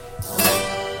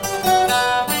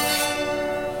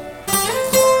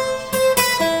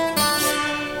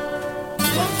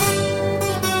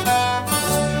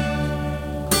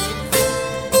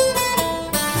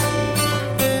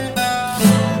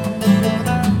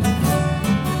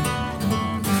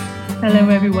Hello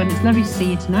everyone, it's lovely to see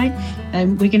you tonight.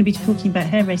 We're going to be talking about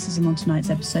hair racism on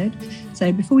tonight's episode.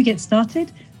 So before we get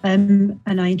started, and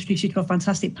I introduce you to our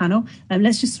fantastic panel,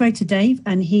 let's just throw to Dave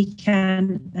and he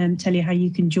can tell you how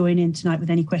you can join in tonight with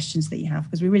any questions that you have,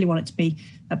 because we really want it to be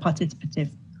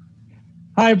participative.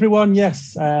 Hi everyone,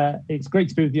 yes, it's great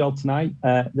to be with you all tonight.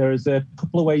 There is a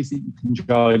couple of ways that you can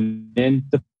join in.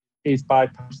 The first is by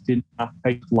posting a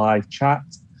live chat.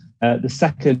 The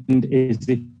second is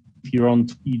if you're on,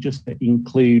 you just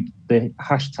include the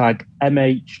hashtag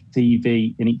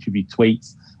MHTV in each of your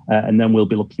tweets, and then we'll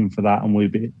be looking for that and we'll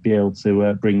be able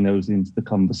to bring those into the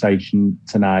conversation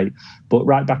tonight. But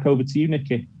right back over to you,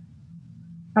 Nikki.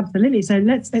 Absolutely. So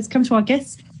let's come to our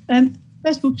guests.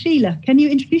 First of all, Sheila, can you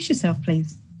introduce yourself,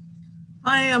 please?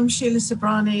 Hi, I'm Sheila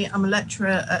Sobrani. I'm a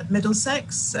lecturer at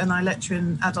Middlesex and I lecture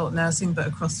in adult nursing, but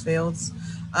across fields.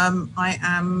 I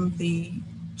am the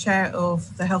chair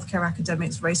of the Healthcare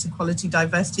Academics Race Equality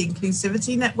Diversity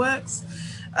Inclusivity Networks,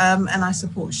 and I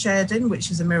support Shared In,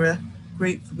 which is a mirror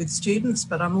group with students,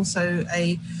 but I'm also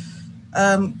a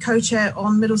co-chair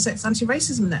on Middlesex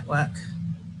Anti-Racism Network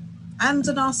and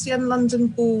an RCN London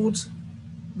board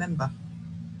member.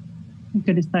 Thank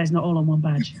goodness that is not all on one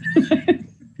badge.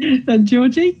 And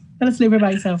Georgie, tell us a little bit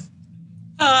about yourself.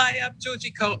 Hi, I'm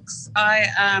Georgie Cox. I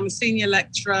am a senior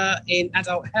lecturer in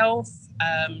adult health.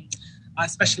 I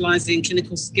specialise in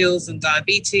clinical skills and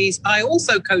diabetes. I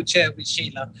also co-chair with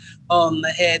Sheila on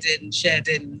the Shared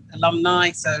In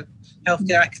alumni, so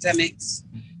Healthcare Academics,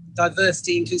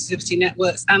 Diversity Inclusivity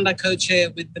Networks, and I co-chair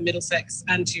with the Middlesex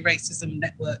Anti-Racism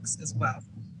Networks as well.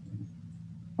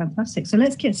 Fantastic. So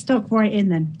let's get stuck right in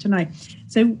then tonight.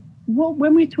 So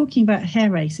when we're talking about hair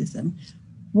racism,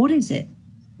 what is it?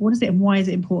 What is it and why is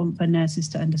it important for nurses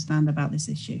to understand about this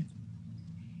issue?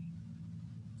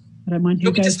 I don't mind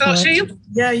who goes first. Sheila?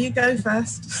 Yeah, you go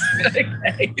first.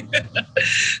 Okay.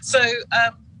 So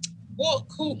what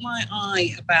caught my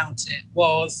eye about it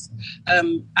was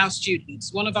our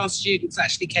students. One of our students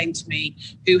actually came to me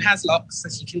who has locks.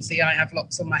 As you can see, I have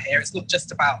locks on my hair. It's not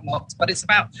just about locks, but it's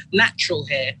about natural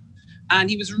hair. And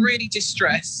he was really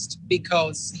distressed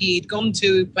because he'd gone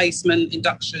to placement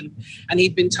induction and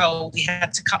he'd been told he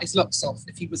had to cut his locks off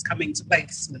if he was coming to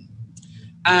placement.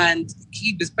 And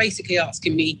he was basically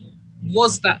asking me,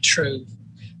 was that true?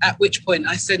 At which point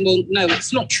I said, well, no,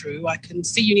 it's not true. I can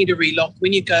see you need a relock.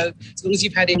 When you go, as long as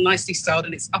you've had it nicely styled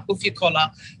and it's up off your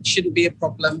collar, it shouldn't be a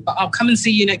problem. But I'll come and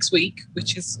see you next week,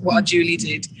 which is what I duly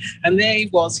did. And there he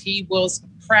was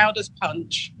proud as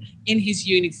punch in his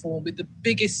uniform with the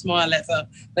biggest smile ever,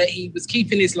 that he was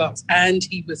keeping his locks and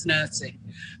he was nursing.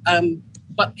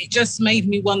 But it just made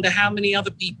me wonder how many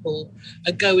other people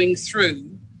are going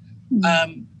through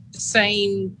the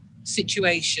same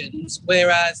situations,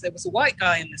 whereas there was a white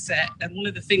guy in the set, and one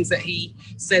of the things that he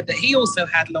said that he also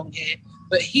had long hair,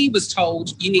 but he was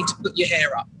told you need to put your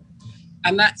hair up.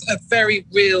 And that's a very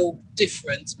real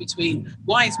difference between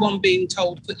why is one being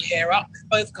told to put your hair up.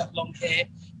 Both got long hair.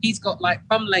 He's got like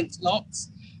bum length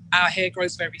locks. Our hair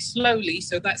grows very slowly,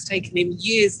 so that's taken him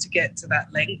years to get to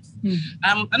that length.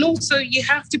 And also you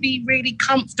have to be really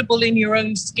comfortable in your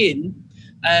own skin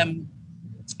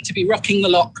to be rocking the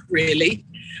lock, really.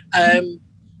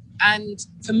 And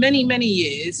for many, many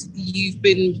years, you've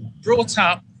been brought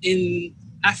up in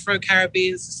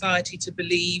Afro-Caribbean society to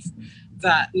believe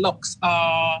that locks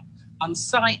are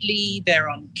unsightly, they're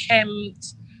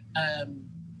unkempt,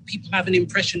 people have an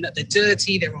impression that they're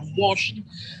dirty, they're unwashed.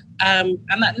 And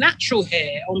that natural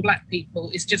hair on Black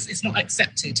people is just, it's not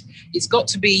accepted. It's got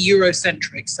to be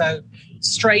Eurocentric, so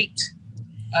straight,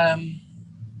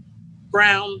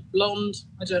 brown, blonde,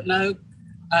 I don't know.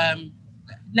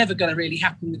 Never going to really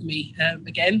happen with me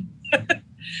again.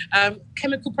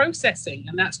 Chemical processing,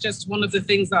 and that's just one of the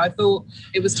things that I thought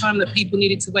it was time that people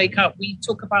needed to wake up. We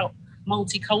talk about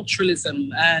multiculturalism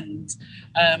and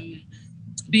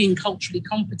being culturally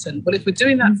competent, but if we're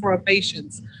doing that for our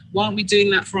patients, why aren't we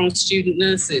doing that for our student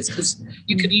nurses? Because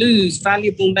you could lose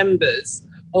valuable members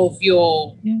of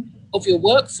your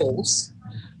workforce.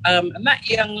 And that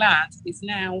young lad is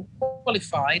now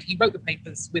qualified. He wrote the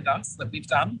papers with us that we've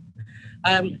done.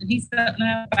 And he's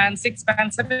now band 6,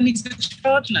 band 7, he's a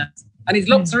charge nurse. And his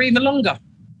locks are even longer.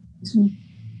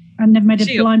 And they've made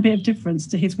a blind bit of difference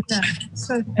to his work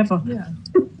ever. Yeah.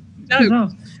 No.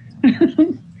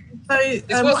 So,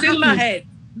 it's what's in my head.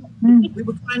 We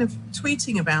were kind of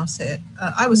tweeting about it.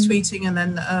 I was tweeting, and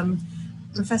then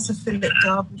Professor Philip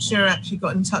Derbyshire actually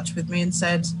got in touch with me and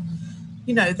said,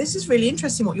 you know, this is really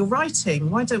interesting what you're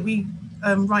writing. Why don't we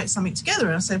write something together?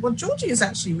 And I said, well, Georgie is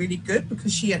actually really good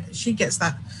because she gets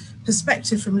that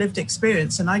perspective from lived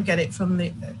experience, and I get it from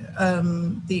the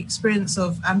experience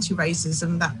of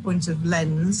anti-racism, that point of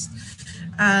lens.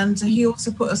 And he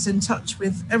also put us in touch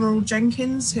with Emerald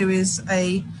Jenkins, who is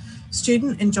a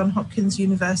student in Johns Hopkins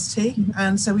University.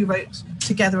 And so we wrote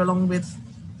together along with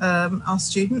our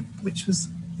student,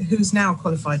 who's now a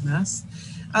qualified nurse.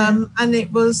 And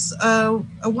it was a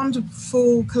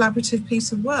wonderful collaborative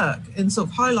piece of work in sort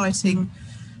of highlighting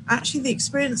actually the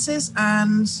experiences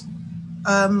and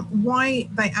why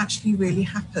they actually really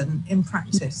happen in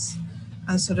practice,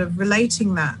 and sort of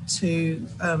relating that to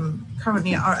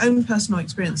currently our own personal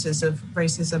experiences of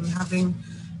racism, having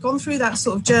gone through that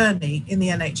sort of journey in the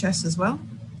NHS as well,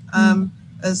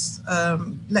 as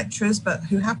lecturers, but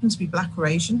who happen to be Black or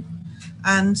Asian,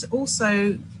 and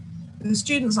also the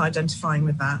students identifying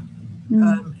with that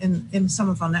in some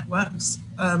of our networks,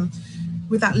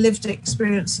 with that lived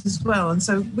experience as well. And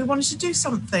so we wanted to do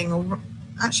something, or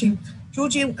actually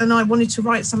Georgie and I wanted to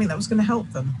write something that was going to help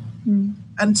them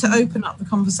and to open up the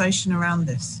conversation around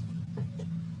this.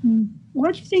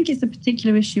 Why do you think it's a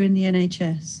particular issue in the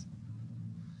NHS?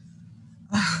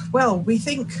 Well, we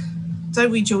think,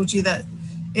 don't we, Georgie, that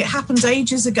it happened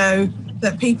ages ago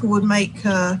that people would make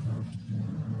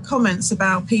comments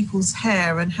about people's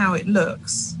hair and how it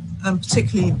looks,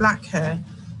 particularly Black hair,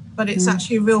 but it's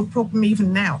actually a real problem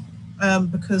even now,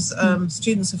 because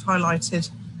students have highlighted,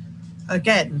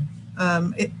 again,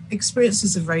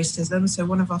 experiences of racism. So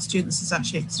one of our students has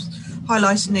actually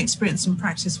highlighted an experience in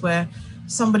practice where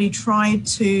somebody tried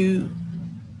to,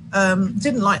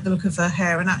 didn't like the look of her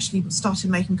hair and actually started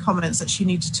making comments that she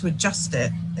needed to adjust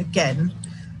it again,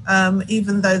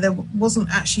 even though there wasn't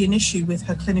actually an issue with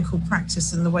her clinical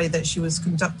practice and the way that she was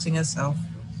conducting herself.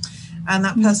 And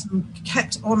that person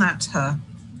kept on at her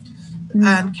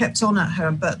and kept on at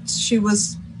her, but she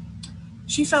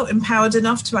felt empowered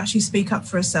enough to actually speak up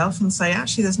for herself and say,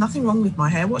 actually, there's nothing wrong with my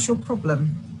hair. What's your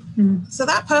problem? So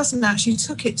that person actually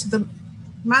took it to the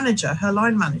manager, her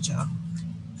line manager,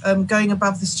 going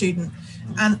above the student,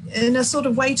 and in a sort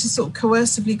of way to sort of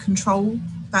coercively control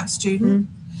that student.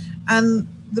 And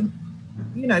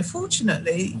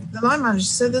fortunately, the line manager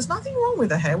said, there's nothing wrong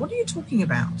with her hair. What are you talking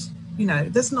about?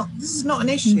 This is not an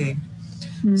issue.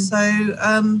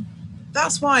 So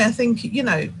that's why I think,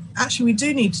 actually we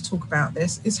do need to talk about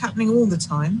this. It's happening all the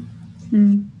time.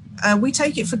 We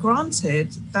take it for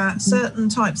granted that certain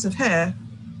types of hair,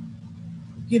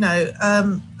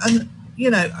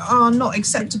 are not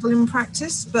acceptable in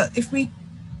practice. But if we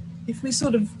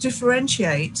sort of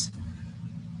differentiate,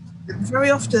 very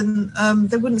often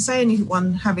they wouldn't say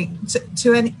anyone having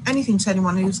anything to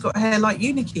anyone who's got hair like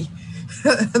you, Nikki,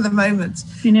 at the moment.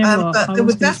 But they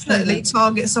would definitely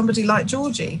target somebody like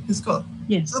Georgie, who's got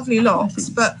lovely locks.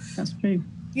 But that's true.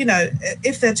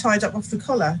 If they're tied up off the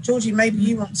collar, Georgie, maybe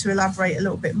you want to elaborate a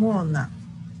little bit more on that.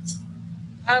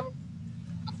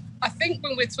 I think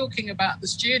when we're talking about the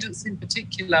students in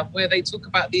particular, where they talk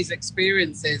about these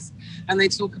experiences and they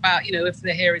talk about, if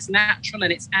their hair is natural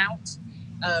and it's out,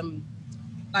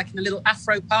 like in a little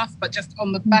afro puff, but just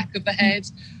on the back of the head.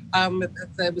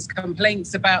 There was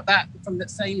complaints about that from the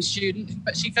same student,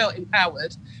 but she felt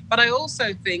empowered. But I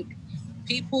also think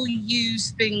people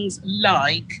use things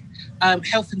like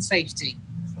health and safety.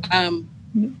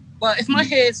 Well, if my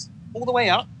hair's all the way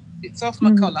up, it's off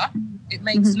my collar, it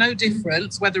makes no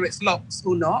difference whether it's locks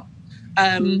or not.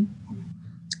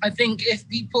 I think if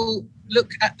people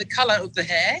look at the colour of the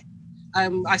hair,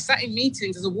 I sat in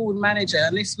meetings as a ward manager,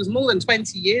 and this was more than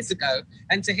 20 years ago.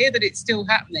 And to hear that it's still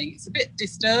happening, it's a bit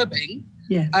disturbing.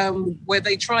 Where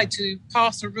they tried to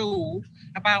pass a rule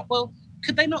about, well,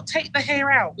 could they not take the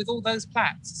hair out with all those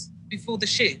plaits before the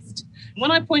shift? And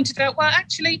when I pointed out, well,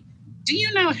 actually, do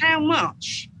you know how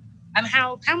much and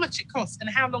how much it costs and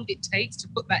how long it takes to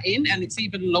put that in? And it's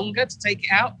even longer to take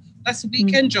it out. That's a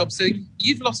weekend job. So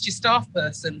you've lost your staff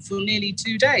person for nearly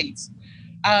 2 days.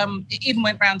 It even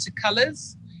went round to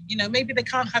colours. Maybe they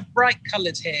can't have bright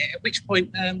coloured hair, at which point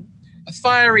a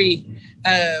fiery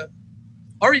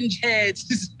orange-haired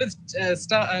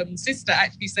sister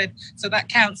actually said, so that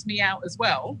counts me out as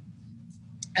well.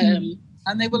 And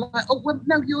they were like, oh, well,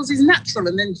 no, yours is natural.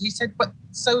 And then he said, but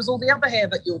so is all the other hair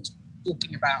that you're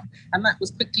talking about. And that was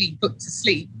quickly put to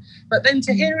sleep. But then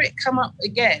to hear it come up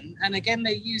again, and again,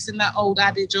 they're using that old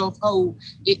adage of, oh,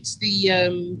 it's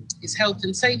health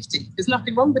and safety. There's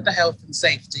nothing wrong with the health and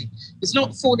safety. It's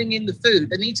not falling in the food.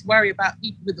 They need to worry about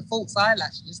people with the false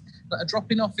eyelashes that are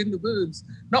dropping off in the wounds.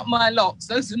 Not my locks.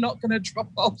 Those are not going to drop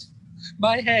off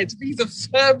my head. These are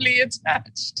firmly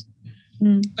attached.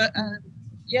 But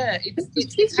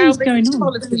it's how they use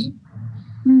policy.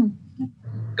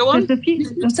 Go on. I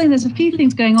was saying there's a few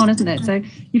things going on, isn't it? So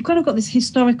you've kind of got this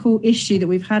historical issue that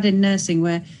we've had in nursing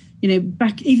where,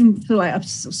 back even like up to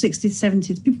 60s,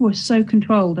 70s, people were so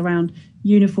controlled around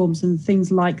uniforms and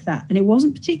things like that. And it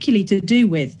wasn't particularly to do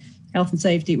with health and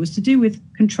safety. It was to do with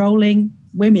controlling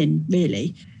women,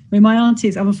 really. I mean, my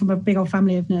aunties, I'm from a big old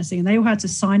family of nursing, and they all had to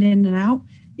sign in and out,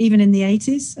 even in the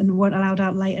 80s, and weren't allowed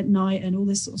out late at night and all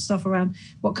this sort of stuff around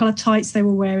what colour tights they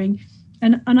were wearing.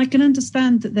 And I can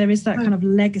understand that there is that kind of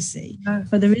legacy,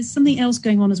 but there is something else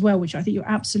going on as well, which I think you're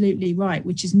absolutely right,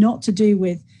 which is not to do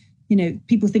with,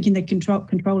 people thinking they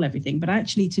control everything, but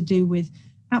actually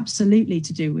absolutely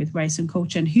to do with race and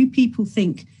culture and who people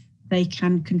think they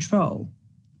can control.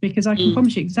 Because I can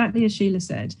promise you, exactly as Sheila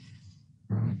said,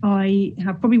 I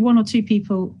have probably one or two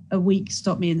people a week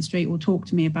stop me in the street or talk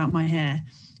to me about my hair,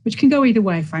 which can go either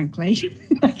way, frankly.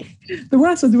 The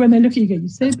worst is when they look at you and go, "You're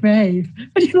so brave."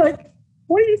 And you're like,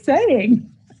 what are you saying?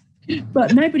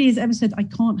 But nobody has ever said I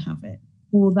can't have it,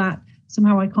 or that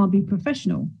somehow I can't be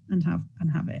professional and have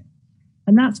it.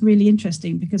 And that's really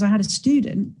interesting, because I had a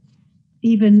student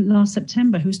even last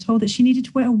September who was told that she needed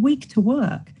to wear a wig to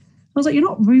work. I was like, "You're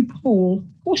not RuPaul.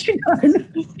 Of course you know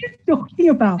what you're talking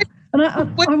about." And I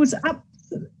was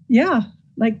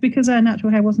because her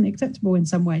natural hair wasn't acceptable in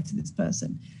some way to this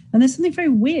person. And there's something very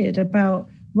weird about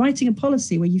writing a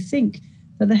policy where you think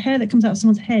that the hair that comes out of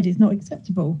someone's head is not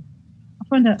acceptable. I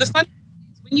find that... The fun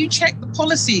is when you check the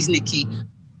policies, Nikki,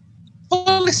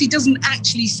 policy doesn't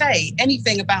actually say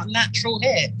anything about natural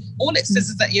hair. All it says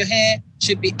is that your hair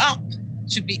should be up,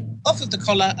 should be off of the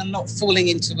collar and not falling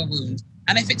into a wound.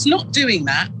 And if it's not doing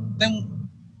that, then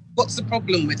what's the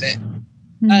problem with it?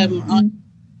 I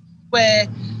wear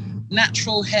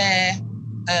natural hair.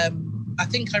 I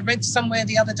think I read somewhere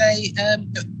the other day,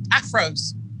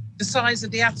 afros, the size of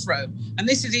the afro. And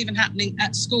this is even happening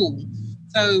at school.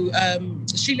 So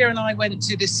Sheila and I went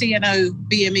to the CNO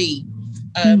BME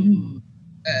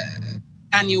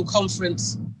annual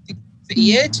conference a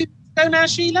year or two ago now,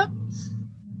 Sheila.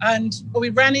 And we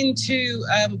ran into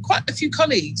quite a few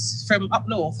colleagues from up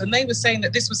north, and they were saying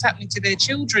that this was happening to their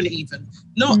children even,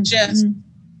 not just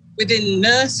within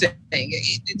nursing.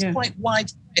 It's quite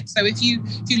widespread. So if you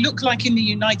look like in the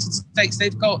United States,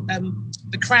 they've got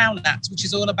the Crown Act, which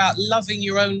is all about loving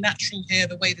your own natural hair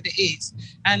the way that it is.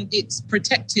 And it's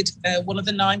protected, one of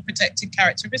the 9 protected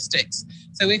characteristics.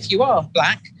 So if you are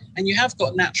black and you have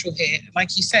got natural hair,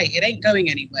 like you say, it ain't going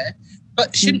anywhere.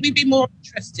 But shouldn't we be more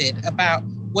interested about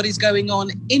what is going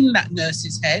on in that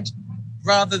nurse's head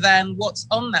rather than what's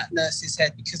on that nurse's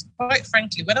head? Because quite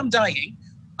frankly, when I'm dying,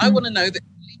 I want to know that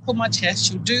on my chest,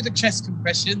 she'll do the chest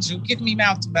compressions, she'll give me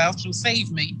mouth to mouth, she'll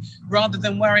save me, rather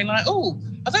than worrying like, oh,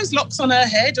 are those locks on her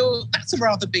head, or that's a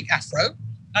rather big afro?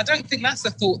 I don't think that's a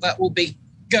thought that will be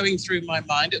going through my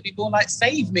mind. It'll be more like,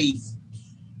 save me.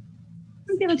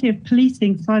 The idea of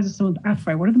policing the size of someone's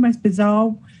afro, one of the most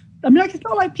bizarre. I mean, it's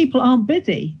not like people aren't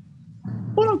busy.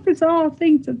 What a bizarre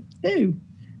thing to do.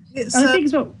 I think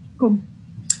it's what.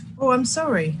 Oh, I'm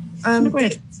sorry.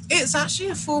 It's actually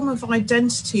a form of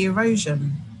identity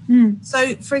erosion.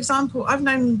 So, for example, I've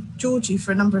known Georgie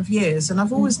for a number of years, and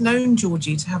I've always known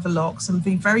Georgie to have locks and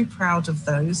be very proud of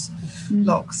those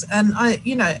locks. And it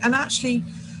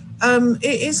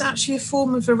is actually a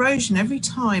form of erosion. Every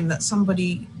time that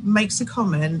somebody makes a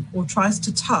comment or tries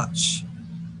to touch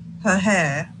her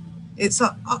hair, it's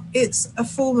a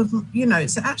form of,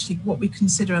 it's actually what we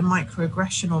consider a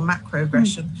microaggression or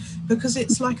macroaggression, because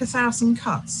it's like 1,000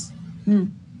 cuts.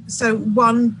 So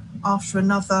one after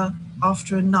another,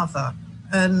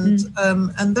 and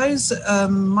those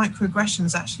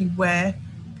microaggressions actually wear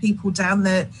people down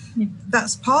there.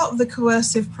 That's part of the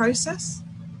coercive process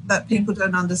that people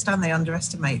don't understand. They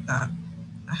underestimate that,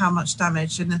 how much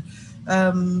damage. And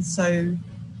so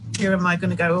here am I going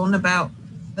to go on about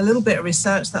a little bit of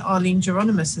research that Arlene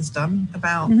Geronimus has done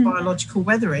about biological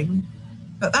weathering,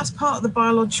 but that's part of the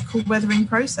biological weathering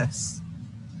process,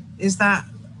 is that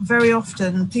very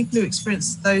often people who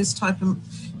experience those type of,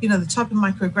 the type of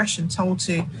microaggression told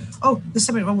to, oh, there's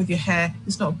something wrong with your hair.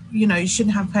 It's not, you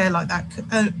shouldn't have hair like that.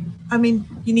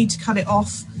 You need to cut it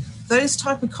off. Those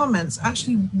type of comments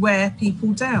actually wear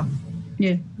people down.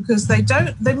 Yeah. Because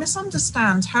they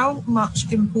misunderstand how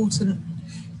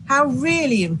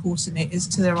really important it is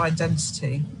to their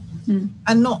identity,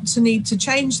 and not to need to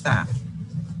change that.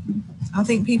 I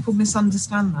think people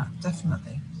misunderstand that,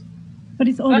 definitely. But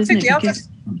it's odd, isn't it?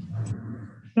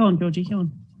 Go on, Georgie, go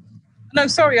on. No,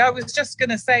 sorry, I was just going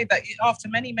to say that after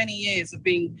many, many years of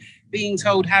being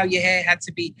told how your hair had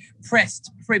to be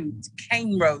pressed, primed,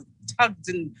 cane rolled, tugged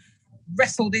and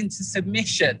wrestled into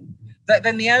submission,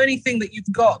 then the only thing that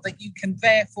you've got that you can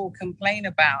therefore complain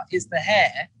about is the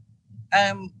hair.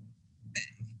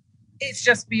 It's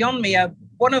just beyond me.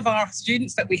 One of our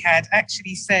students that we had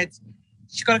actually said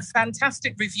she got a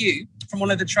fantastic review from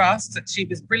one of the trusts, that she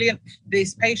was brilliant.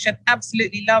 This patient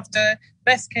absolutely loved her,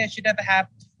 best care she'd ever had.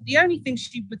 The only thing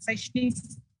she would say, she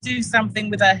needs to do something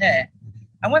with her hair.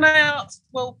 And when I asked,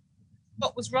 well,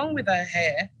 what was wrong with her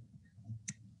hair?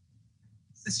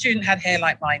 The student had hair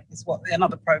like mine, is what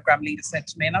another program leader said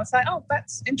to me. And I was like, oh,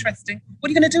 that's interesting. What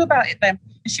are you going to do about it then?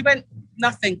 And she went,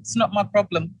 nothing. It's not my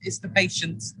problem. It's the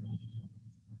patient's.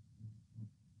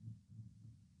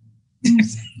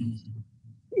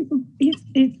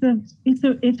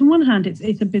 It's on one hand,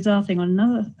 it's a bizarre thing. On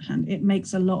another hand, it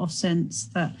makes a lot of sense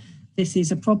that this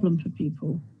is a problem for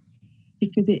people,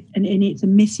 because it's a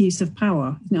misuse of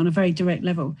power, isn't it, on a very direct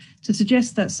level. To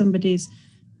suggest that somebody's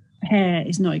hair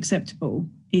is not acceptable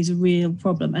is a real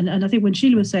problem. And I think when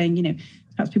Sheila was saying,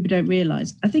 perhaps people don't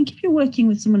realise, I think if you're working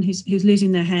with someone who's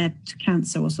losing their hair to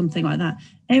cancer or something like that,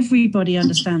 everybody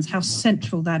understands how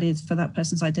central that is for that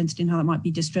person's identity and how that might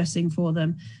be distressing for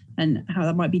them and how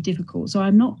that might be difficult. So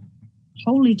I'm not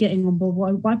wholly getting on board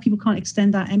why people can't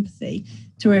extend that empathy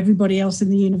to everybody else in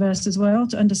the universe as well,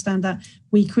 to understand that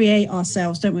we create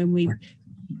ourselves, don't we?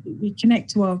 We connect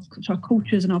to our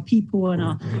cultures and our people and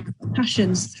our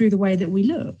passions through the way that we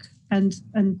look, and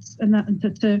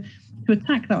to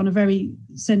attack that on a very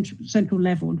central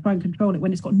level and try and control it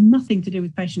when it's got nothing to do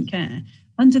with patient care,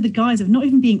 under the guise of not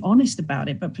even being honest about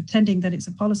it but pretending that it's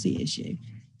a policy issue,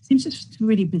 seems just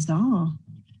really bizarre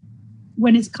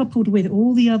when it's coupled with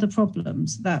all the other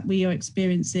problems that we are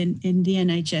experiencing in the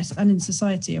NHS and in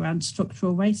society around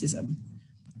structural racism.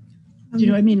 Do you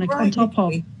know what I mean? Like right, on top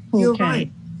of 4K. You're right.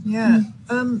 Yeah.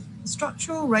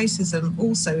 Structural racism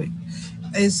also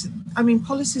is,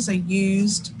 policies are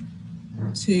used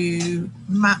to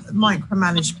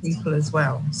micromanage people as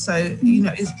well. So,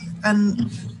 and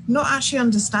not actually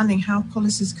understanding how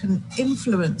policies can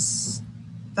influence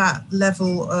that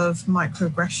level of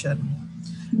microaggression.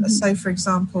 Mm-hmm. So, for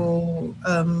example,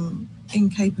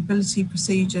 incapability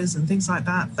procedures and things like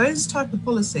that, those type of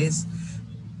policies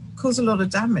cause a lot of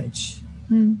damage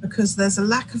because there's a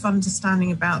lack of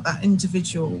understanding about that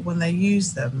individual when they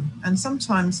use them. And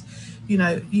sometimes,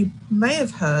 you may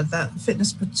have heard that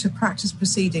fitness to practice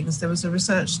proceedings, there was a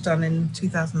research done in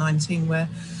 2019 where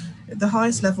the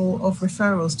highest level of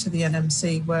referrals to the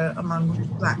NMC were among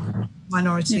Black,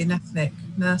 minority and ethnic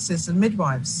nurses and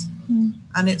midwives.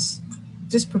 And it's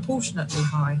disproportionately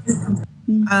high.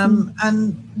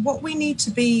 And what we need to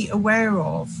be aware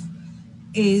of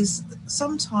is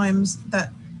sometimes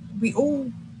that we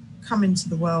all come into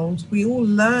the world, we all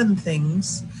learn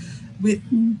things.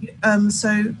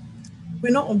 So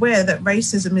we're not aware that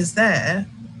racism is there,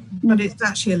 but it's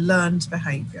actually a learned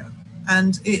behaviour.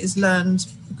 And it is learned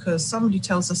because somebody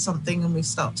tells us something and we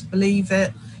start to believe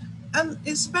it. And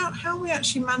it's about how we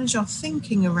actually manage our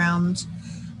thinking around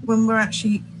when we're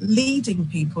actually leading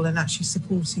people and actually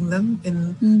supporting them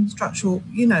in structural,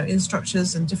 in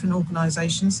structures and different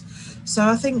organisations. So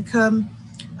I think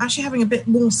actually having a bit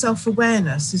more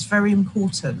self-awareness is very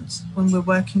important when we're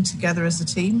working together as a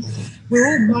team. We're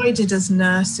all guided as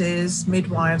nurses,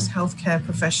 midwives, healthcare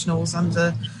professionals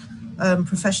under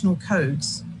professional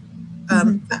codes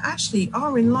that actually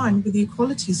are in line with the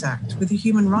Equalities Act, with the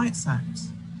Human Rights Act.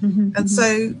 And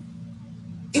so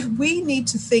if we need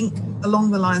to think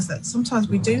along the lines that sometimes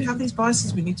we do have these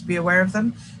biases, we need to be aware of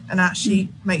them and actually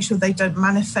make sure they don't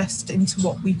manifest into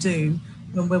what we do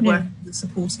when we're working with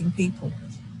supporting people.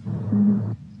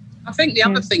 I think the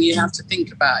other thing you have to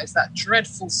think about is that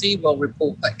dreadful Sewell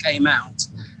report that came out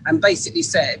and basically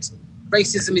said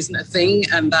racism isn't a thing,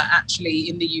 and that actually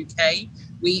in the UK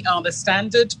we are the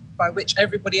standard by which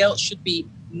everybody else should be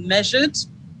measured,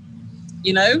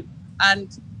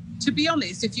 and to be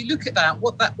honest, if you look at that,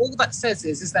 all that says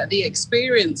is that the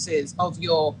experiences of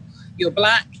your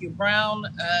Black, your brown,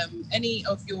 any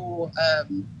of your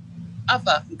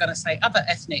other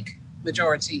ethnic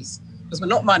majorities, because we're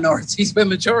not minorities, we're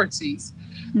majorities.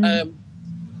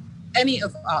 Any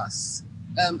of us,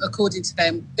 according to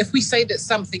them, if we say that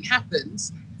something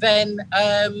happens, then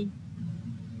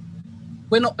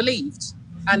we're not believed.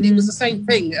 And it was the same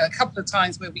thing a couple of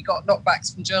times where we got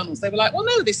knockbacks from journals. They were like, well,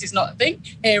 no, this is not a thing.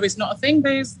 Hair is not a thing.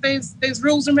 There's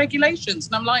rules and regulations.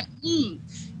 And I'm like,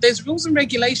 there's rules and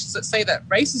regulations that say that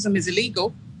racism is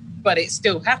illegal, but it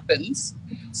still happens.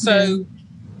 So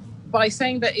by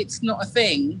saying that it's not a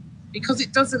thing, because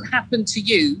it doesn't happen to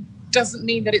you, doesn't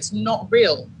mean that it's not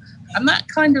real. And that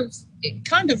kind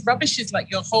of rubbishes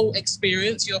like your whole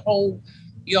experience, your whole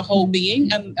your whole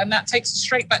being. And that takes us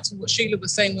straight back to what Sheila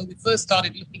was saying when we first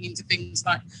started looking into things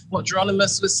like what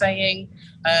Geronimus was saying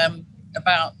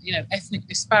about, you know, ethnic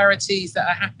disparities that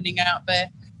are happening out there.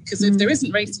 Because if there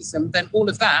isn't racism, then all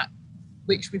of that,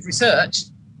 which we've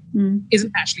researched,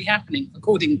 isn't actually happening,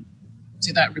 according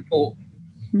to that report.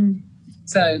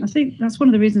 So I think that's one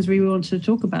of the reasons we wanted to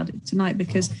talk about it tonight,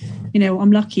 because, you know,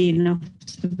 I'm lucky enough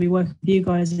to be working with you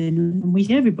guys and we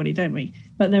see everybody, don't we?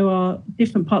 But there are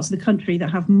different parts of the country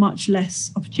that have much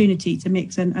less opportunity to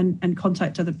mix and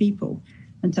contact other people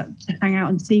and to hang out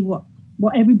and see what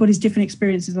everybody's different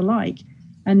experiences are like.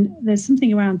 And there's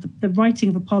something around the writing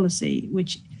of a policy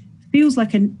which feels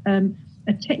like a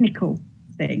technical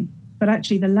thing, but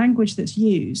actually the language that's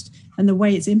used and the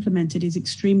way it's implemented is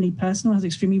extremely personal, has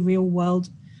extremely real world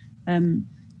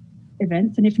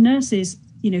events. And if nurses,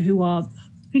 you know, who are,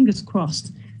 fingers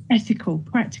crossed, ethical,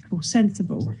 practical,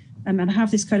 sensible, and have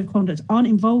this code of conduct, aren't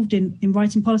involved in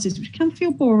writing policies, which can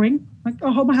feel boring, like,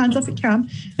 I'll hold my hands up, it can.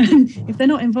 And if they're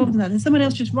not involved in that, then someone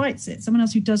else just writes it, someone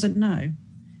else who doesn't know.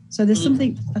 So there's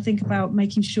something, I think, about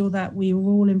making sure that we are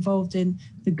all involved in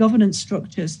the governance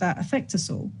structures that affect us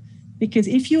all. Because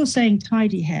if you're saying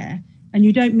tidy hair, and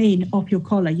you don't mean off your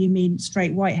collar, you mean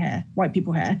straight white hair, white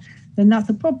people hair, then that's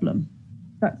a problem.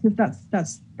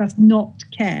 That's not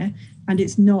care, and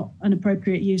it's not an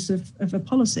appropriate use of a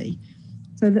policy.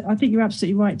 So I think you're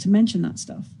absolutely right to mention that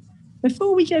stuff.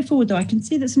 Before we go forward, though, I can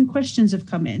see that some questions have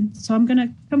come in. So I'm going to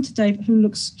come to Dave, who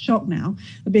looks shocked now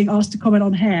of being asked to comment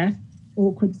on hair.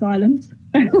 Awkward silence.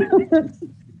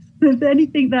 Is there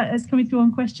anything that is coming through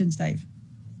on questions, Dave?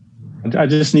 I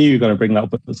just knew you were going to bring that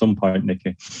up at some point,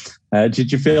 Nikki.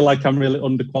 Did you feel like I'm really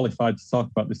underqualified to talk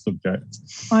about this subject?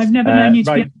 I've never known you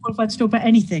to be underqualified to talk about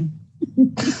anything.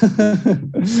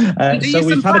 So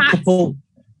we've had a couple...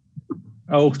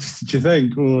 Oh, do you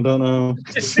think? Oh, I don't know.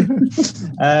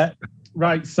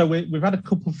 Right, so we've had a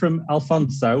couple from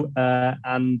Alfonso,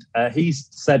 and he's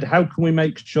said, how can we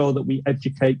make sure that we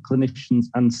educate clinicians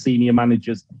and senior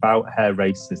managers about hair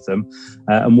racism?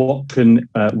 And what can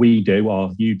we do,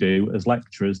 or you do, as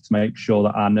lecturers to make sure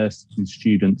that our nursing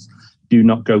students do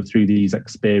not go through these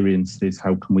experiences?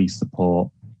 How can we support?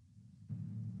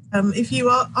 If you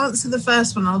answer the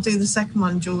first one, I'll do the second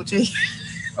one, Georgie.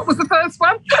 What was the first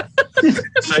one?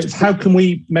 So it's how can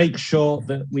we make sure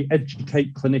that we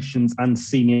educate clinicians and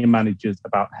senior managers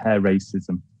about hair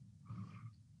racism?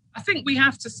 I think we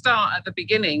have to start at the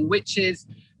beginning, which is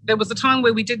there was a time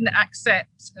where we didn't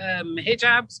accept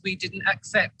hijabs, we didn't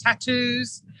accept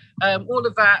tattoos. All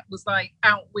of that was like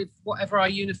out with whatever our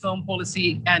uniform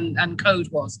policy and code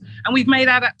was. And we've made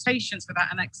adaptations for that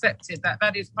and accepted that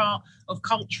that is part of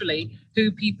culturally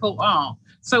who people are.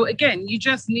 So again, you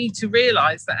just need to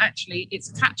realize that actually it's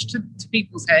attached to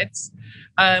people's heads,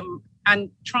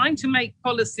 and trying to make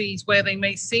policies where they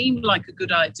may seem like a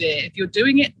good idea. If you're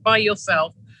doing it by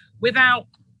yourself without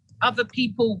other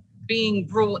people being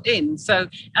brought in, so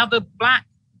other Black,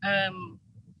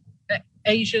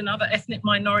 Asian, other ethnic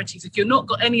minorities, if you're not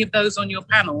got any of those on your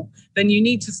panel, then you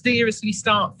need to seriously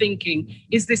start thinking,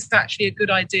 is this actually a good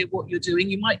idea what you're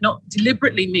doing? You might not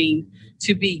deliberately mean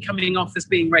to be coming off as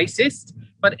being racist,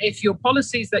 but if your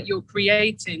policies that you're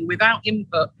creating without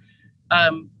input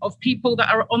of people that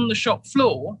are on the shop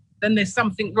floor, then there's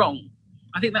something wrong.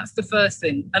 I think that's the first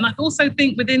thing. And I also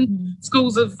think within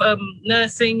schools of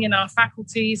nursing, in our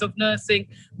faculties of nursing,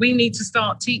 we need to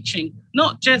start teaching,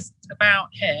 not just about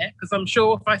hair, because I'm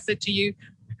sure if I said to you,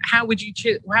 how would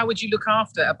you look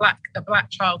after a black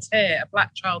child's hair, a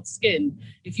black child's skin?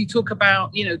 If you talk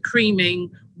about, you know,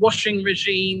 creaming, washing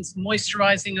regimes,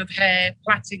 moisturizing of hair,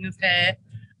 plaiting of hair,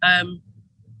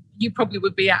 you probably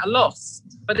would be at a loss.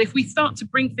 But if we start to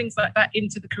bring things like that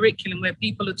into the curriculum where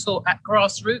people are taught at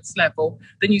grassroots level,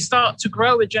 then you start to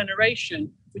grow a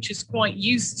generation which is quite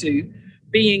used to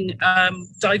being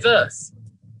diverse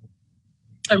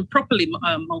and properly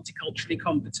multiculturally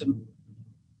competent.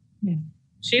 Yeah.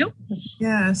 Sheila?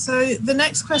 Yeah, so the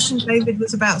next question, David,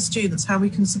 was about students, how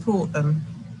we can support them.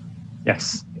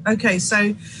 Yes. Okay,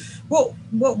 so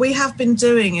what we have been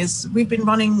doing is we've been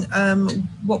running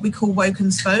what we call Woke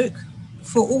and Spoke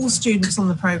for all students on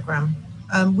the programme.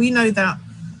 We know that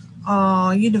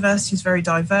our university is very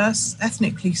diverse,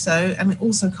 ethnically so, and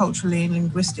also culturally and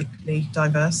linguistically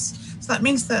diverse. So that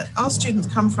means that our students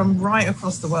come from right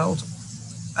across the world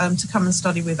to come and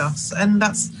study with us. And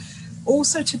that's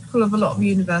also typical of a lot of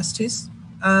universities,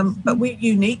 but we're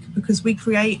unique because we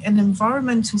create an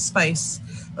environmental space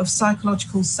of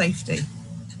psychological safety.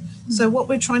 So what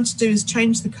we're trying to do is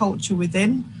change the culture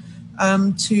within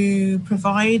to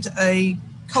provide a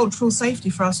cultural safety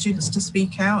for our students to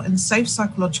speak out in safe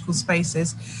psychological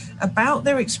spaces about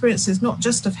their experiences, not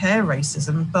just of hair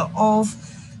racism, but of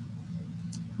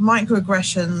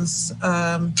microaggressions,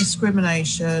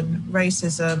 discrimination,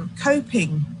 racism,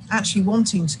 coping, actually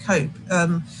wanting to cope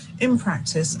in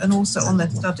practice and also on their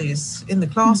studies in the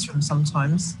classroom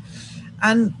sometimes.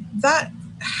 And that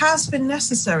has been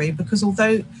necessary because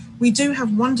although we do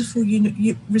have wonderful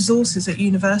resources at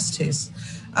universities,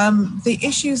 the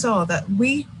issues are that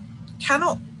we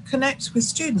cannot connect with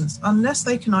students unless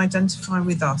they can identify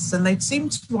with us. And they seem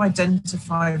to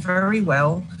identify very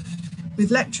well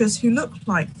with lecturers who look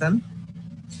like them,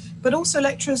 but also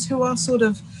lecturers who are sort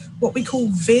of what we call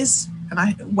viz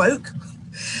and woke.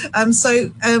 So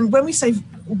when we say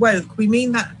woke, we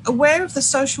mean that aware of the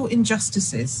social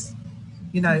injustices,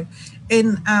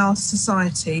 in our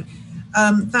society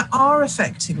that are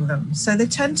affecting them. So they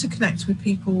tend to connect with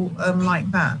people like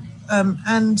that.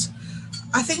 And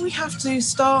I think we have to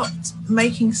start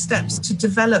making steps to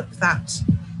develop that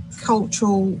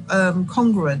cultural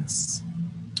congruence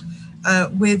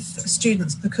with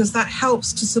students, because that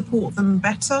helps to support them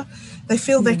better. They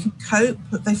feel they can cope,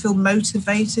 they feel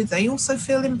motivated, they also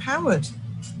feel empowered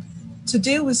to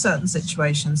deal with certain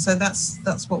situations. So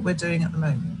that's what we're doing at the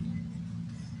moment.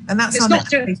 And that's it's not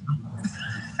just,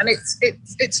 and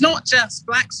it's not just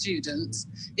Black students,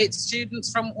 it's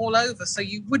students from all over. So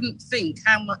you wouldn't think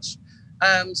how much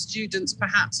students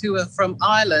perhaps who are from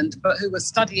Ireland but who are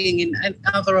studying in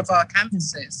other of our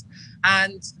campuses,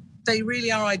 and they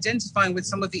really are identifying with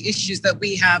some of the issues that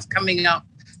we have coming up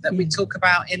that we talk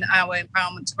about in our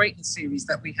Empowerment to Greatness series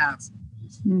that we have.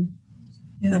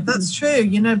 Yeah, that's true,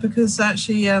 because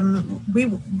actually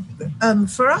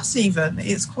for us even,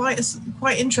 it's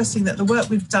quite interesting that the work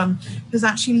we've done has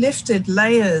actually lifted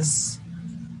layers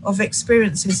of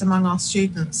experiences among our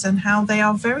students and how they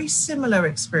are very similar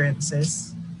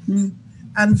experiences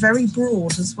and very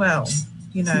broad as well,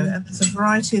 and there's a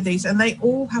variety of these and they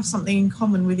all have something in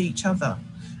common with each other.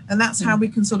 And that's how we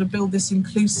can sort of build this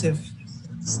inclusive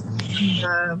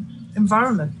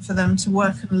environment for them to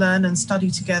work and learn and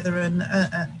study together and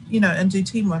and do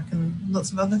teamwork and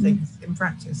lots of other things in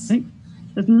practice.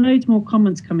 There's loads more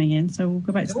comments coming in, so we'll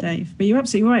go back to Dave. But you're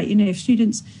absolutely right. If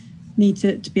students need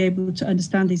to be able to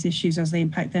understand these issues as they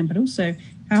impact them, but also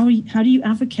how do you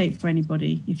advocate for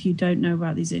anybody if you don't know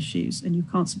about these issues and you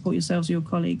can't support yourselves or your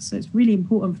colleagues? So it's really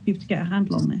important for people to get a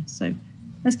handle on this. So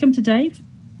let's come to Dave.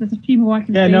 There's a few more I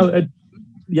can see.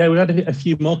 We had a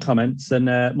few more comments, and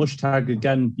Mushtag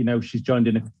again. She's joined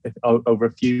in over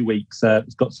a few weeks.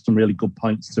 It's got some really good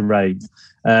points to raise.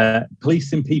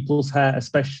 Policing people's hair,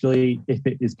 especially if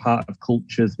it is part of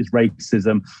cultures, is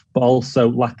racism, but also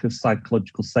lack of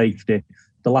psychological safety.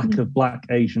 The lack of Black,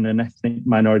 Asian and ethnic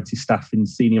minority staff in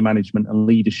senior management and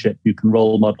leadership who can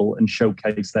role model and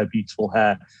showcase their beautiful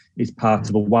hair is part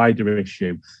of a wider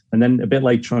issue. And then a bit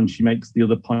later on, she makes the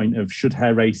other point of, should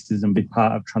hair racism be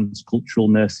part of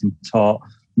transcultural nursing taught,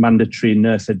 mandatory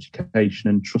nurse education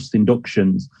and trust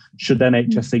inductions? Should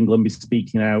NHS England be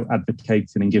speaking out,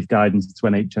 advocating and give guidance to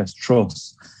NHS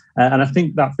trusts? And I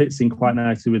think that fits in quite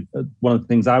nicely with one of the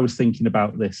things I was thinking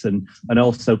about this, and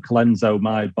also Colenso,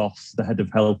 my boss, the head of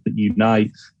health at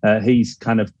Unite, he's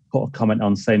kind of put a comment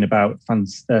on saying about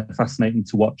fascinating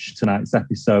to watch tonight's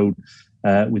episode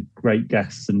with great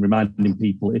guests and reminding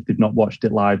people if they've not watched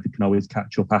it live, they can always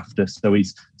catch up after. So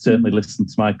he's certainly listened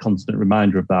to my constant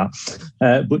reminder of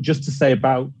that. But just to say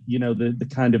about, the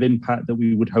kind of impact that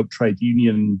we would hope trade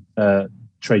unions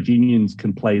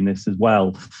can play in this as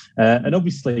well. And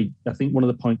obviously, I think one of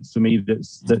the points for me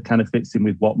that kind of fits in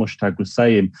with what Mushtag was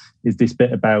saying is this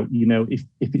bit about, if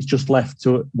it's just left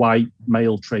to white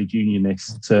male trade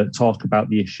unionists to talk about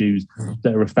the issues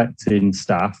that are affecting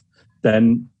staff,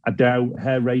 then I doubt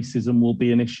hair racism will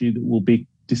be an issue that will be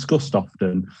discussed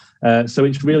often. So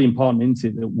it's really important,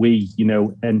 isn't it, that we,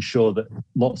 ensure that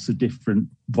lots of different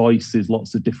voices,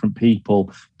 lots of different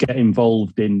people get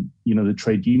involved in, the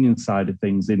trade union side of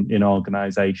things in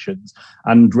organisations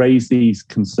and raise these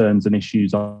concerns and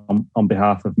issues on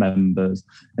behalf of members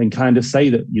and kind of say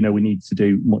that, we need to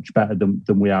do much better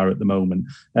than we are at the moment.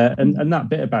 And that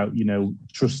bit about,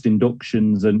 trust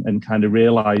inductions and kind of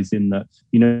realising that,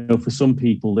 for some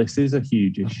people, this is a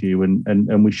huge issue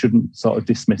and we shouldn't sort of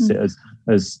dismiss it as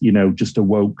just a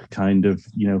woke kind of,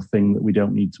 thing that we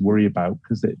don't need to worry about,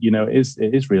 because it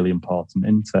is really important,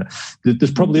 isn't it?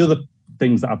 There's probably other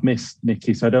things that I've missed,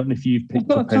 Nikki, so I don't know if you've picked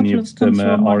up any of them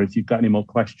or if you've got any more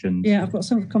questions. Yeah, I've got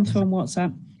some come through on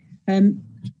WhatsApp.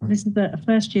 This is a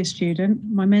first year student.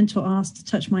 My mentor asked to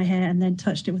touch my hair and then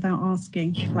touched it without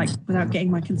asking, without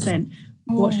getting my consent.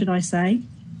 What should I say?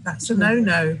 That's a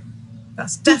no-no.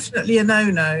 That's definitely a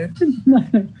no-no.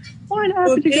 No. Why on earth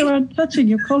would you go around touching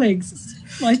your colleagues?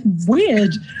 It's like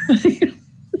weird.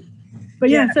 But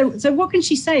yeah, so what can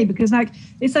she say? Because like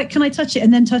it's like, can I touch it,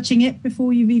 and then touching it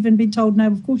before you've even been told, no,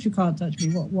 of course you can't touch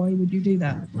me. Why would you do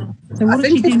that? So what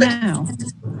does she do now?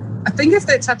 I think if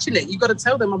they're touching it, you've got to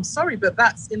tell them, I'm sorry, but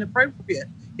that's inappropriate.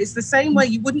 It's the same way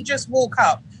you wouldn't just walk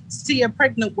up, see a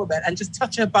pregnant woman and just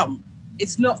touch her bum.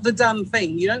 It's not the done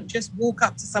thing. You don't just walk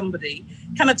up to somebody,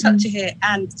 can I touch your hair,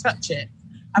 and touch it.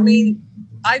 I mean,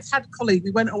 I've had a colleague,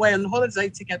 we went away on holiday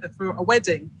together for a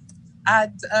wedding,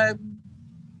 and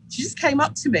she just came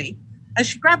up to me and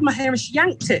she grabbed my hair and she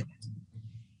yanked it.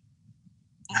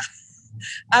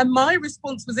 And my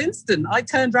response was instant. I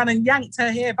turned around and yanked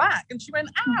her hair back, and she went,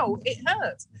 ow, it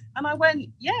hurt. And I went,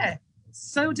 yeah,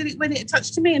 so did it when it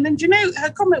touched me. And then, do you know, her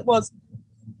comment was,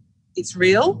 it's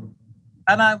real.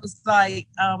 And I was like,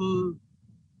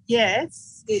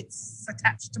 yes, it's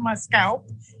attached to my scalp.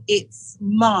 It's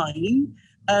mine,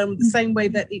 the same way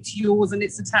that it's yours and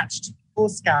it's attached to your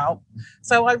scalp.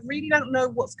 So I really don't know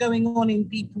what's going on in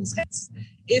people's heads.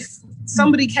 If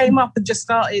somebody came up and just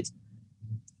started,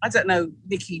 I don't know,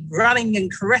 Nikki, running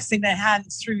and caressing their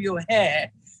hands through your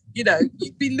hair, you know,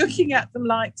 you'd be looking at them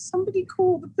like, somebody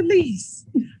call the police.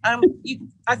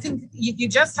 I think you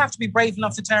just have to be brave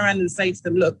enough to turn around and say to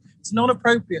them, look, it's not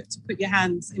appropriate to put your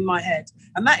hands in my head.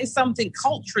 And that is something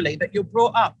culturally that you're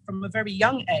brought up from a very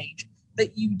young age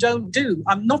that you don't do.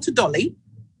 I'm not a dolly,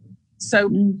 so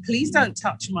please don't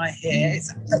touch my hair.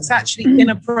 It's actually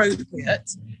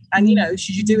inappropriate. And, you know,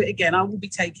 should you do it again, I will be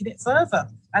taking it further.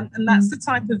 And that's the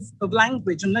type of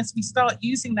language, unless we start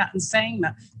using that and saying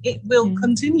that, it will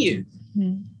continue.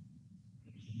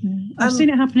 I've seen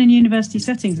it happen in university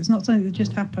settings. It's not something that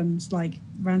just happens like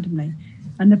randomly.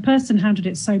 And the person handled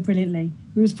it so brilliantly.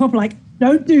 It was probably like,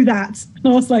 don't do that. And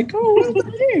I was like, oh, what would I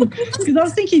do? Because I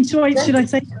was thinking, should I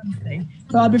say something?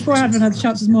 But before I had another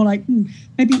chance, it was more like,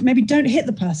 maybe don't hit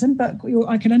the person, but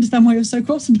I can understand why you're so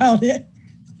cross about it.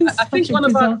 I think one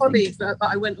of our colleagues that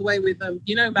I went away with,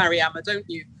 you know Mariama, don't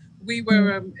you? We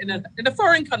were in a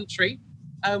foreign country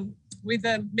with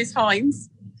Miss Hines,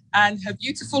 and her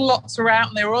beautiful locks were out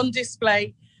and they were on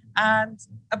display. And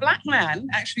a black man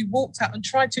actually walked up and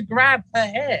tried to grab her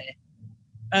hair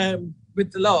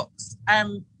with the locks.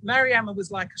 And Mariama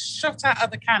was like a shot out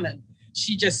of the cannon.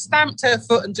 She just stamped her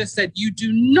foot and just said, you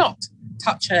do not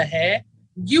touch her hair.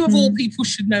 You of all people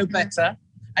should know better.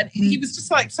 And he was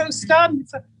just like so stunned.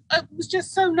 It was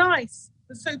just so nice. It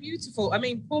was so beautiful. I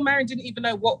mean, poor Marion didn't even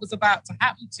know what was about to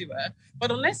happen to her.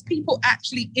 But unless people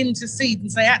actually intercede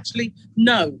and say, actually,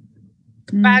 no,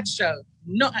 bad show,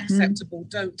 not acceptable,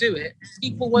 don't do it,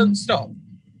 people won't stop.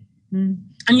 And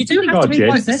you do have to be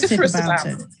quite vociferous about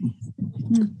it.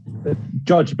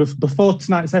 George, before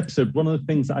tonight's episode, one of the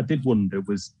things that I did wonder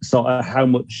was sort of how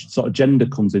much sort of gender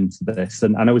comes into this.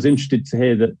 And I was interested to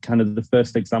hear that kind of the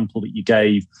first example that you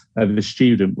gave of a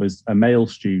student was a male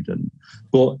student.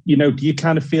 But, you know, do you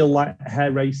kind of feel like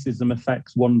hair racism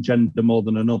affects one gender more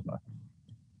than another?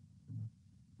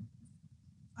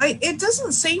 It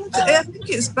doesn't seem to. I think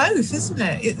it's both, isn't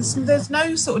it? There's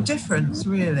no sort of difference,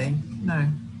 really. No.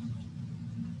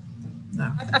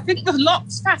 I think the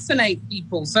locks fascinate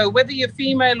people. So whether you're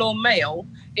female or male,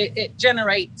 it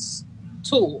generates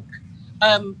talk.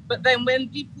 But then when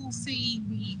people see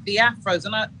the afros,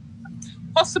 and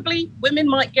possibly women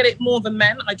might get it more than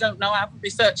men. I don't know. I haven't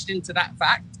researched into that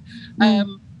fact.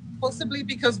 Possibly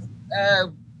because,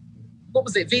 what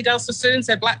was it? Vidal Sassoon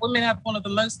said black women have one of the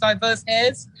most diverse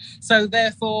hairs. So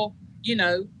therefore, you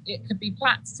know, it could be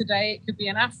plaits today. It could be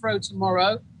an afro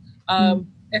tomorrow.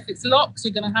 If it's locks,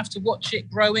 you're going to have to watch it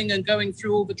growing and going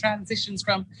through all the transitions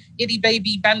from itty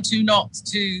baby Bantu knots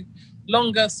to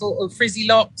longer sort of frizzy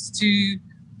locks to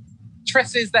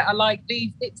tresses that are like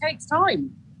these. It takes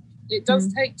time. It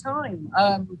does take time.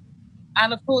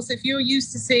 And of course, if you're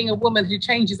used to seeing a woman who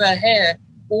changes her hair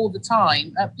all the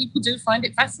time, people do find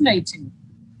it fascinating.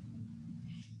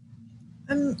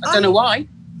 I don't know why.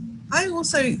 I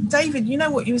also, David, you know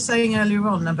what you were saying earlier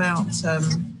on about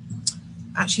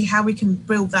actually how we can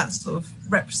build that sort of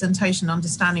representation,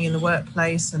 understanding in the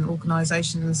workplace and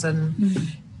organisations. And,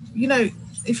 you know,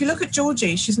 if you look at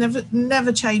Georgie, she's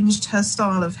never changed her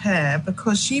style of hair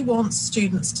because she wants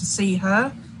students to see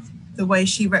her the way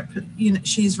she's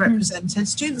represented.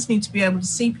 Students need to be able to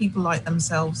see people like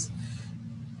themselves,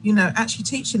 you know, actually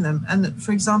teaching them. And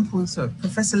for example, so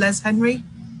Professor Les Henry,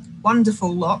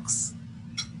 wonderful locks,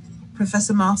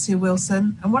 Professor Marcia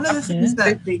Wilson. And one of the things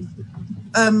that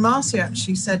Marcia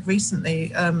actually said recently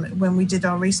when we did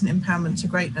our recent Empowerment to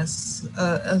Greatness,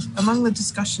 among the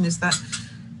discussion is that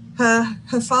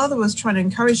her father was trying to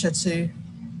encourage her to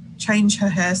change her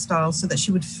hairstyle so that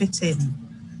she would fit in.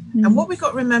 And what we've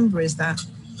got to remember is that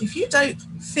if you don't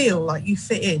feel like you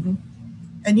fit in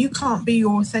and you can't be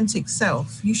your authentic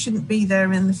self, you shouldn't be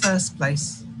there in the first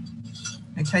place.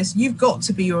 Okay, so you've got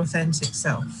to be your authentic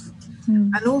self.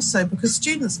 And also because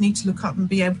students need to look up and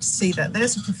be able to see that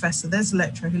there's a professor, there's a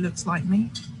lecturer who looks like me.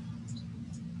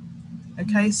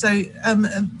 Okay, so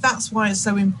that's why it's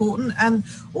so important. And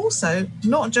also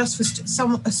not just for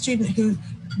a student who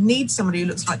needs somebody who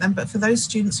looks like them, but for those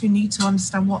students who need to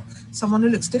understand what someone who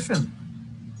looks different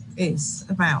is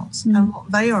about and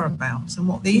what they are about and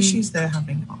what the issues they're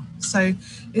having are. So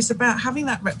it's about having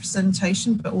that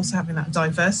representation, but also having that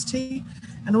diversity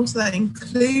and also that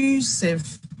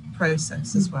inclusive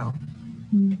process as well.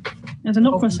 There's a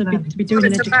lot for us to be doing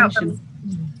in education.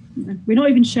 We're not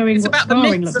even showing what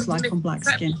scarring looks like on black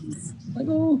skin. Like,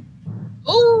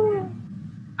 oh,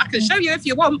 I can show you if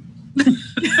you want. But do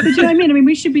you know what I mean? I mean,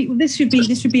 this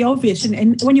should be obvious.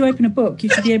 And when you open a book, you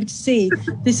should be able to see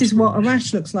this is what a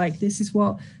rash looks like. This is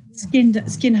what skin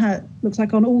looks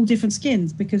like on all different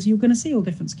skins, because you're going to see all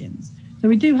different skins. So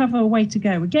we do have a way to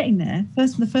go. We're getting there.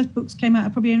 The first books came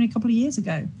out probably only a couple of years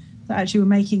ago that actually were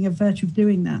making a virtue of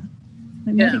doing that.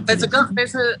 Yeah, there's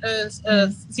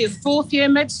a fourth year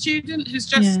med student who's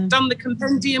just done the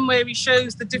compendium where he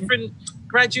shows the different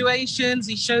graduations,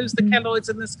 he shows the keloids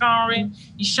and the scarring.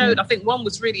 He showed, I think one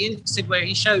was really interesting where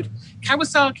he showed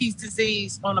Kawasaki's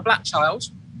disease on a black child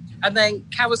and then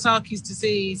Kawasaki's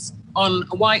disease on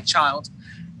a white child.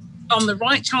 On the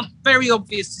right child, very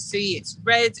obvious to see, it's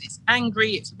red, it's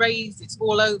angry, it's raised, it's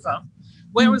all over.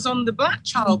 Whereas on the black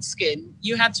child's skin,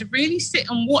 you had to really sit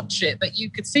and watch it, that you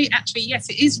could see, actually, yes,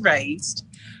 it is raised.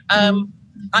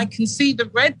 I can see the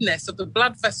redness of the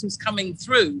blood vessels coming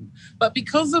through. But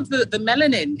because of the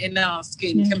melanin in our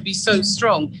skin can be so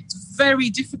strong, it's very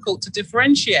difficult to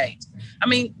differentiate. I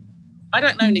mean, I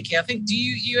don't know, Nikki, I think, do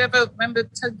you ever remember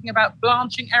talking about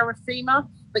blanching erythema?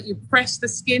 That you press the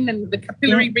skin and the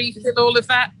capillary reef with all of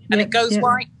that, and it goes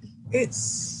white?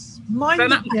 It's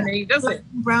does it?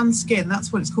 Brown skin,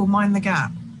 that's what it's called, Mind the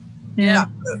Gap. Yeah.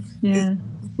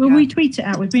 Well, we tweet it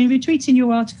out. We've been retweeting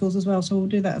your articles as well, so we'll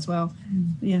do that as well.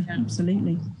 Yeah,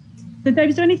 absolutely. So, Dave,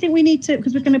 is there anything we need to,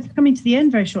 because we're going to come into the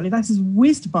end very shortly, that has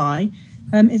whizzed by.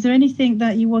 Is there anything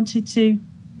that you wanted to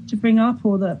bring up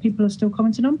or that people are still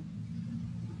commenting on?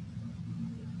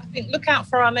 I think look out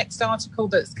for our next article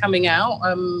that's coming out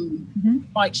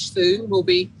quite soon. We'll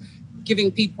be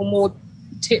giving people more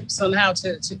tips on how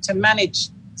to manage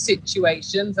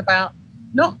situations, about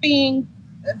not being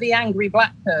the angry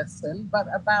black person, but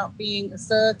about being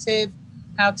assertive,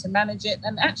 how to manage it,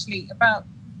 and actually about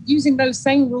using those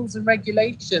same rules and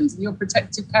regulations and your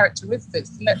protective characteristics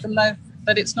to let them know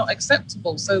that it's not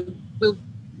acceptable. So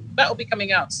that'll be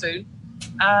coming out soon.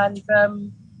 And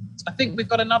I think we've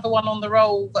got another one on the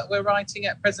roll that we're writing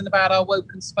at present about our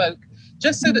woke and spoke,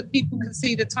 just so that people can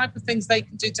see the type of things they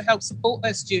can do to help support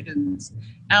their students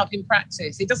out in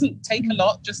practice. It doesn't take a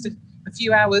lot, just a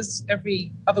few hours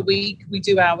every other week. We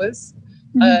do hours.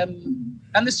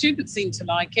 And the students seem to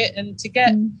like it. And to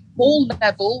get all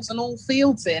levels and all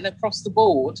fields in across the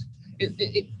board,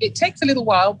 it takes a little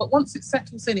while, but once it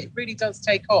settles in, it really does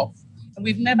take off. And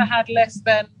we've never had less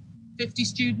than 50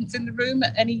 students in the room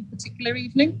at any particular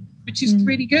evening, which is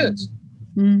really good.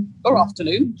 Or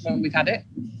afternoon when we've had it.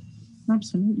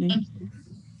 Absolutely.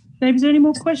 Dave, is there any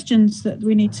more questions that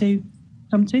we need to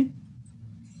come to?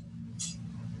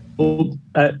 Well,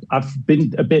 I've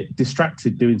been a bit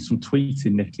distracted doing some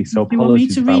tweeting, Nikki, so do you want me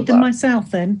to read them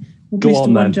myself then? Go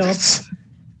on then. Job.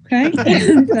 Okay.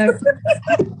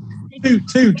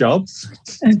 Two jobs.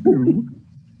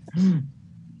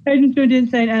 Hayden's going in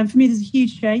saying, for me, there's a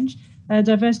huge change.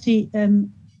 Diversity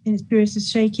in its purest is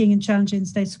shaking and challenging the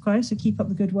status quo, so keep up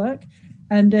the good work.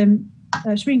 And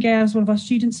Shreen Gales, one of our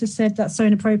students, has said that's so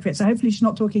inappropriate. So hopefully she's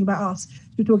not talking about us.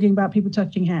 She's talking about people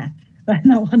touching hair. That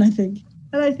one, I think.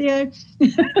 Hello, Theo.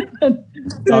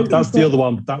 That's the other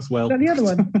one. That's Will. Is that the other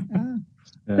one?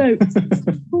 So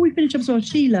before we finish up,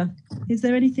 Sheila, is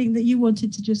there anything that you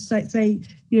wanted to just say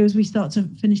as we start to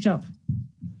finish up?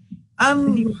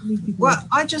 Well,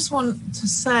 I just want to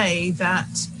say that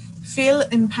feel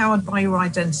empowered by your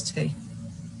identity.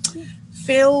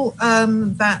 Feel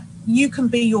that you can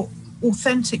be your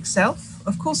authentic self.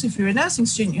 Of course, if you're a nursing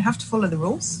student, you have to follow the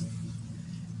rules,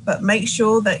 but make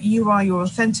sure that you are your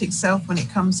authentic self when it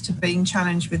comes to being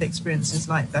challenged with experiences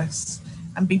like this,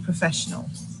 and be professional,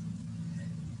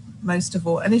 most of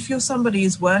all. And if you're somebody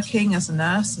who's working as a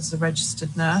nurse, as a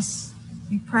registered nurse,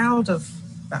 be proud of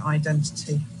that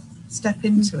identity. Step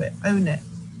into it, own it,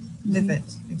 live it,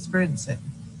 experience it.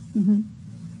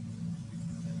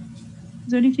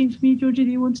 Is there anything from you, Georgie,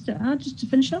 that you wanted to add just to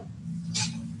finish up?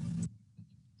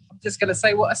 I'm just going to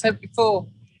say what I said before.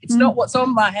 It's not what's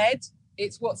on my head,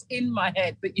 it's what's in my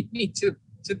head that you need to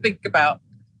think about.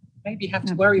 Maybe you have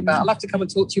to worry about. I'll have to come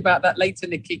and talk to you about that later,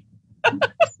 Nikki.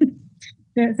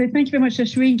 Yeah, so thank you very much.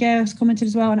 Shireen Gale has commented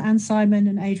as well, and Anne Simon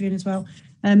and Adrian as well.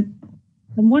 And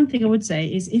one thing I would say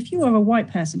is, if you are a white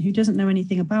person who doesn't know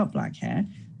anything about black hair,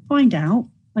 find out,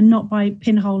 and not by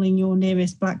pinholing your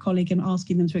nearest black colleague and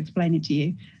asking them to explain it to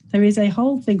you. There is a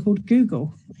whole thing called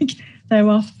Google. There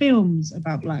are films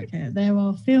about black hair. There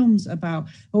are films about,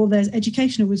 or there's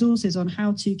educational resources on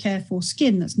how to care for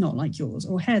skin that's not like yours,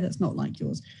 or hair that's not like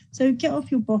yours. So get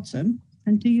off your bottom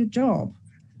and do your job.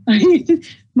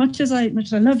 Much as I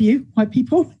love you, white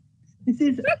people, this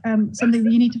is something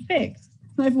that you need to fix.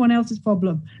 It's not everyone else's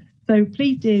problem. So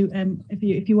please do,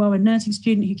 if you are a nursing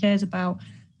student who cares about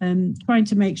trying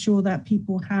to make sure that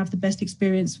people have the best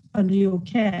experience under your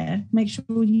care, make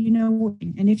sure you know what.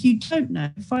 And if you don't know,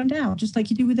 find out, just like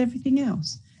you do with everything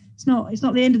else. It's not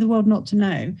the end of the world not to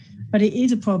know, but it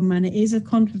is a problem, and it is a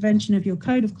contravention of your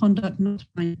code of conduct not to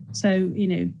know. So,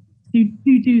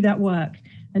 do that work.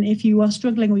 And if you are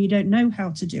struggling or you don't know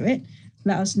how to do it,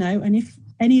 let us know. And if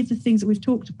any of the things that we've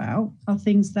talked about are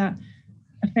things that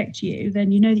affect you,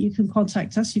 then you know that you can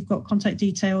contact us. You've got contact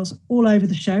details all over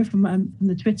the show from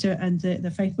the Twitter and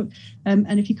the Facebook.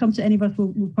 And if you come to any of us,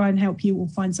 we'll try and help you. We'll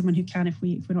find someone who can if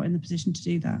we're not in the position to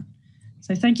do that.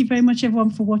 So thank you very much,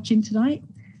 everyone, for watching tonight.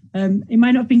 It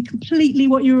might not have been completely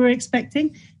what you were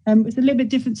expecting. It's a little bit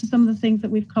different to some of the things that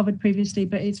we've covered previously,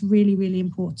 but it's really, really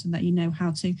important that you know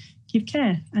how to give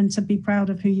care and to be proud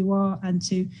of who you are and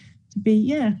to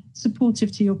be,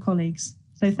 supportive to your colleagues.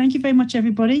 So thank you very much,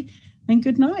 everybody. And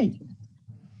good night.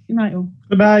 Good night, all.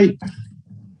 Good night.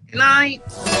 Good night.